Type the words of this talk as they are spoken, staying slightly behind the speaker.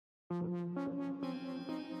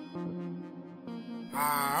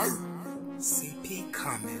CP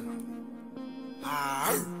coming.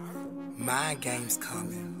 Mind games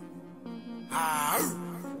coming.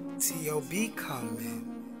 T.O.B. coming.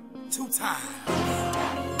 2 times.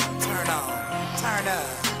 Turn on, turn up,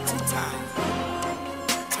 2 times.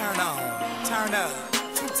 Turn on, turn up,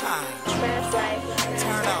 2 times.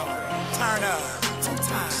 Turn on, turn up, 2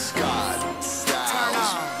 times. Turn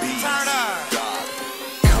on, turn up.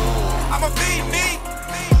 I'ma be me.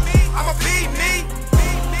 I'ma be me.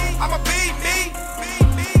 I'ma be me.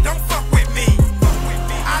 Don't fuck with me.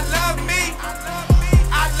 I love me.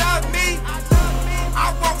 I love me.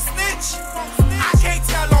 I won't snitch. I can't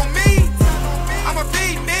tell on me. I'ma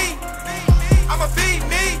be me. I'ma be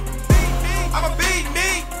me. I'ma be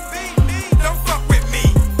me. Don't fuck with me.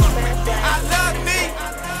 I love me.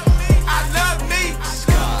 I love me.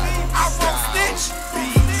 I won't snitch.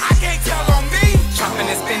 I can't tell on me. Chopping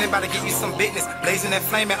and spinning, about to get you some business. Blazing and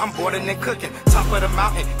flaming, I'm boarding and cooking. Top of the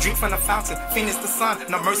mountain, drink from the fountain. Phoenix the sun,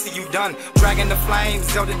 no mercy you done. Dragging the flames,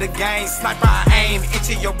 Zelda the game. Sniper I aim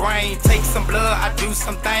into your brain. Take some blood, I do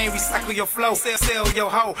something. Recycle your flow, sell your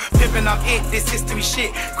hoe. Pimping up it, this history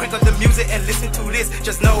shit. Crank up the music and listen to this.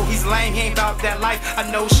 Just know he's lame, he ain't about that life. I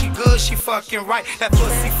know she good, she fucking right. That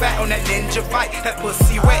pussy fat on that ninja bite. That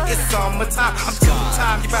pussy wet, it's summertime. I'm 2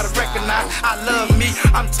 times, you better recognize. I love me,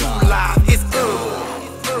 I'm too live. It's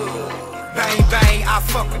bang bang, I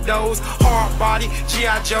fuck with those. Hard body,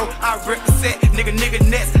 G.I. Joe, I represent. Nigga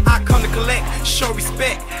nets, I come to collect. Show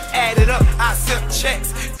respect, add it up, I accept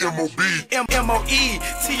checks. M.O.E,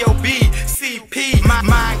 T.O.B, C.P. My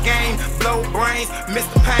mind game, blow brains,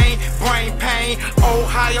 Mr. Pain, brain pain.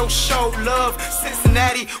 Ohio, show love.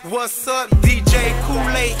 Cincinnati, what's up? DJ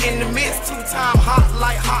Kool-Aid in the mix. 2 time hot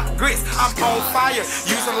like hot grits. I'm on fire,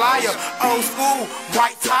 use a liar. Old school,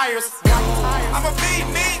 white tires. I'ma be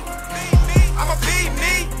me. I'ma be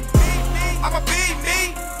me. I'ma be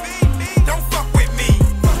me. Don't fuck with me.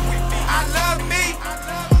 I love me.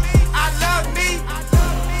 I love me.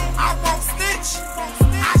 I won't snitch.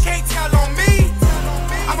 I can't tell on me.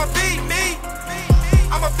 I'ma be me.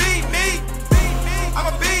 I'ma be me.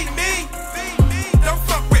 I'ma be me. Don't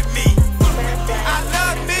fuck with me. I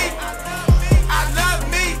love me. I love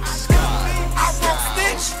me. I won't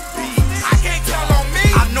snitch. I can't tell on me.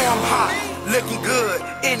 I know I'm hot, looking good,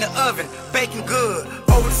 in the oven, baking good,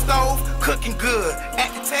 over the stove, cooking good,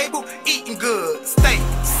 at the table, eating good, steak,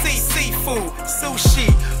 seafood, sushi,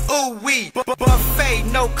 ooh-wee, buffet,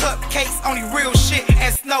 no cupcakes, only real shit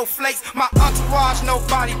and snowflakes. My entourage, no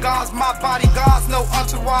bodyguards, my bodyguards, no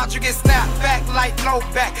entourage. You get snapped back like no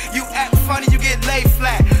back. You act funny, you get laid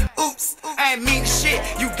flat. Oops, I ain't mean shit.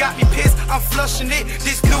 You got me pissed, I'm flushing it.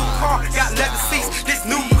 This new car got leather seats. This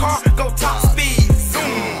new car go top speed.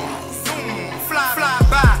 Zoom. Fly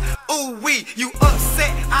by, ooh wee, you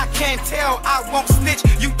upset, I can't tell, I won't snitch,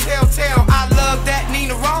 you tell, I love that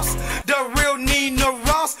Nina Ross, the real Nina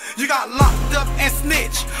Ross, you got locked up and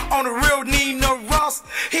snitch, on the real Nina Ross,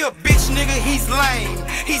 he a bitch nigga, he's lame,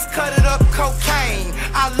 he's cut it up cocaine,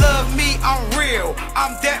 I love me, I'm real,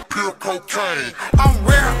 I'm that pure cocaine, I'm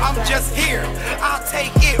rare, I'm just here, I'll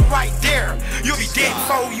take it right there, you'll be dead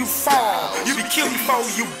before you fall, you'll be killed before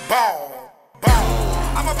you ball.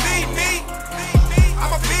 I'ma be me.